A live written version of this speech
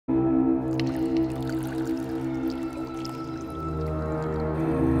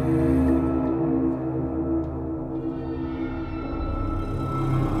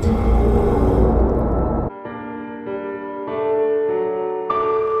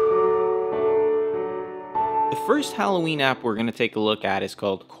The first Halloween app we're going to take a look at is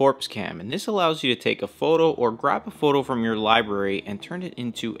called Corpse Cam, and this allows you to take a photo or grab a photo from your library and turn it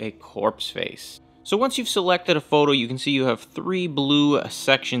into a corpse face. So once you've selected a photo, you can see you have three blue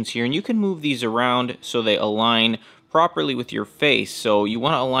sections here, and you can move these around so they align properly with your face. So you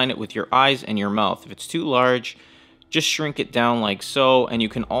want to align it with your eyes and your mouth. If it's too large, just shrink it down like so, and you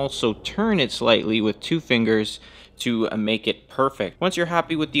can also turn it slightly with two fingers to make it perfect. Once you're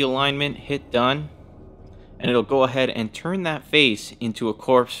happy with the alignment, hit done, and it'll go ahead and turn that face into a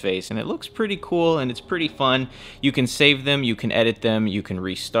corpse face, and it looks pretty cool and it's pretty fun. You can save them, you can edit them, you can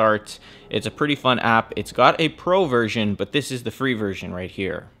restart. It's a pretty fun app. It's got a pro version, but this is the free version right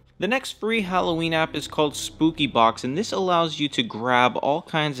here. The next free Halloween app is called Spooky Box, and this allows you to grab all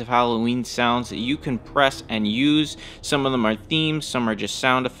kinds of Halloween sounds that you can press and use. Some of them are themes, some are just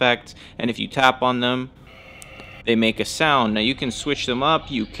sound effects, and if you tap on them, they make a sound. Now you can switch them up,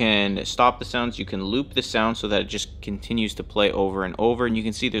 you can stop the sounds, you can loop the sound so that it just continues to play over and over, and you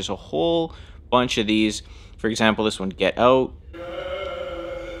can see there's a whole bunch of these. For example, this one, Get Out.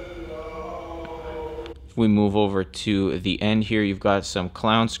 If we move over to the end here, you've got some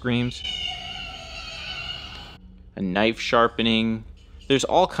clown screams, a knife sharpening. There's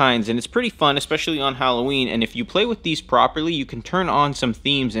all kinds, and it's pretty fun, especially on Halloween. And if you play with these properly, you can turn on some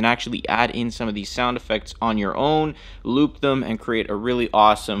themes and actually add in some of these sound effects on your own, loop them, and create a really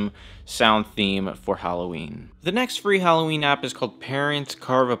awesome sound theme for Halloween. The next free Halloween app is called Parents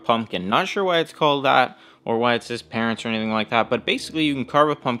Carve a Pumpkin. Not sure why it's called that or why it says parents or anything like that, but basically you can carve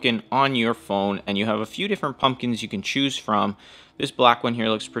a pumpkin on your phone, and you have a few different pumpkins you can choose from. This black one here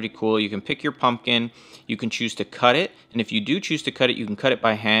looks pretty cool. You can pick your pumpkin, you can choose to cut it, and if you do choose to cut it, you can cut it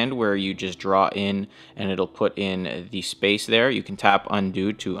by hand, where you just draw in and it'll put in the space there. You can tap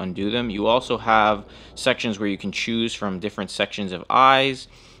undo to undo them. You also have sections where you can choose from different sections of eyes.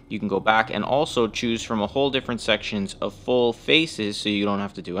 You can go back and also choose from a whole different sections of full faces, so you don't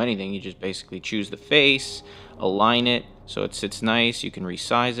have to do anything. You just basically choose the face, align it so it sits nice, you can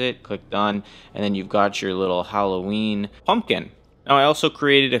resize it, click done, and then you've got your little Halloween pumpkin. Now I also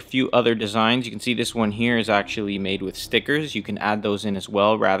created a few other designs. You can see this one here is actually made with stickers. You can add those in as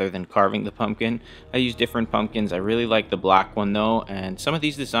well rather than carving the pumpkin. I use different pumpkins. I really like the black one though, and some of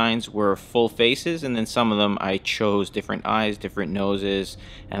these designs were full faces, and then some of them I chose different eyes, different noses,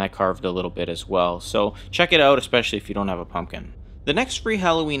 and I carved a little bit as well. So check it out, especially if you don't have a pumpkin. The next free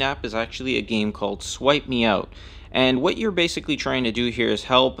Halloween app is actually a game called Swipe Me Out. And what you're basically trying to do here is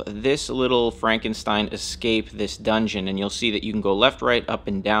help this little Frankenstein escape this dungeon. And you'll see that you can go left, right, up,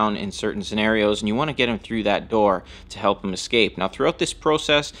 and down in certain scenarios, and you want to get him through that door to help him escape. Now, throughout this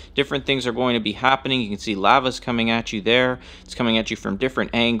process, different things are going to be happening. You can see lava's coming at you there. It's coming at you from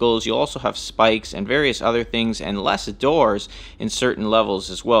different angles. You'll also have spikes and various other things, and less doors in certain levels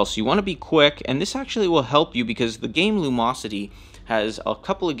as well. So you want to be quick, and this actually will help you because the game Lumosity has a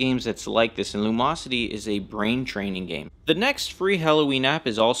couple of games that's like this, and Lumosity is a brain training game. The next free Halloween app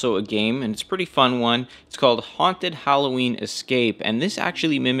is also a game, and it's a pretty fun one. It's called Haunted Halloween Escape, and this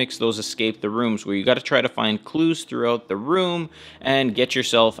actually mimics those Escape the Rooms, where you got to try to find clues throughout the room and get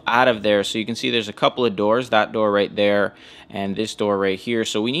yourself out of there. So you can see there's a couple of doors, that door right there, and this door right here.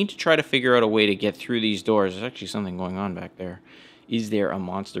 So we need to try to figure out a way to get through these doors. There's actually something going on back there. Is there a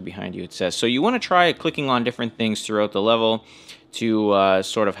monster behind you? It says. So you want to try clicking on different things throughout the level to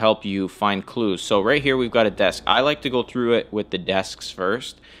sort of help you find clues. So right here we've got a desk. I like to go through it with the desks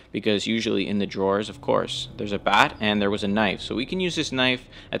first, because usually in the drawers, of course, there's a bat and there was a knife. So we can use this knife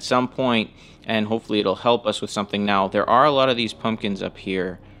at some point, and hopefully it'll help us with something. Now, there are a lot of these pumpkins up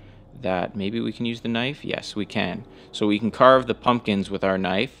here that maybe we can use the knife. Yes, we can. So we can carve the pumpkins with our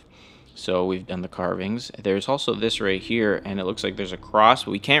knife. So we've done the carvings. There's also this right here, and it looks like there's a cross,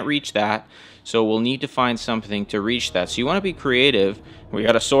 but we can't reach that. So we'll need to find something to reach that. So you want to be creative. We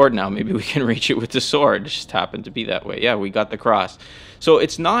got a sword now. Maybe we can reach it with the sword. It just happened to be that way. Yeah, we got the cross. So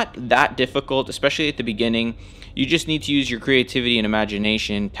it's not that difficult, especially at the beginning. You just need to use your creativity and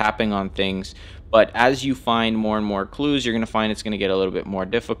imagination, tapping on things. But as you find more and more clues, you're going to find it's going to get a little bit more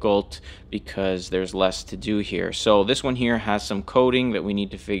difficult because there's less to do here. So this one here has some coding that we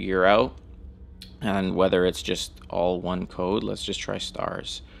need to figure out. And whether it's just all one code, let's just try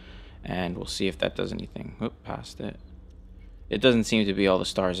stars. And we'll see if that does anything. Oop, past it. It doesn't seem to be all the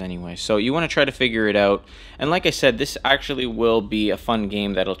stars anyway. So you want to try to figure it out. And like I said, this actually will be a fun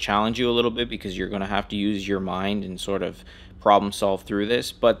game that'll challenge you a little bit because you're going to have to use your mind and sort of problem solve through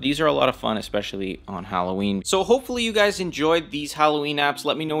this. But these are a lot of fun, especially on Halloween. So hopefully you guys enjoyed these Halloween apps.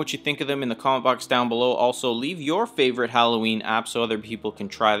 Let me know what you think of them in the comment box down below. Also, leave your favorite Halloween apps so other people can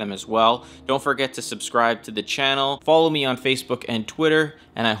try them as well. Don't forget to subscribe to the channel. Follow me on Facebook and Twitter.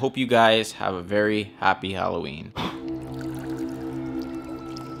 And I hope you guys have a very happy Halloween.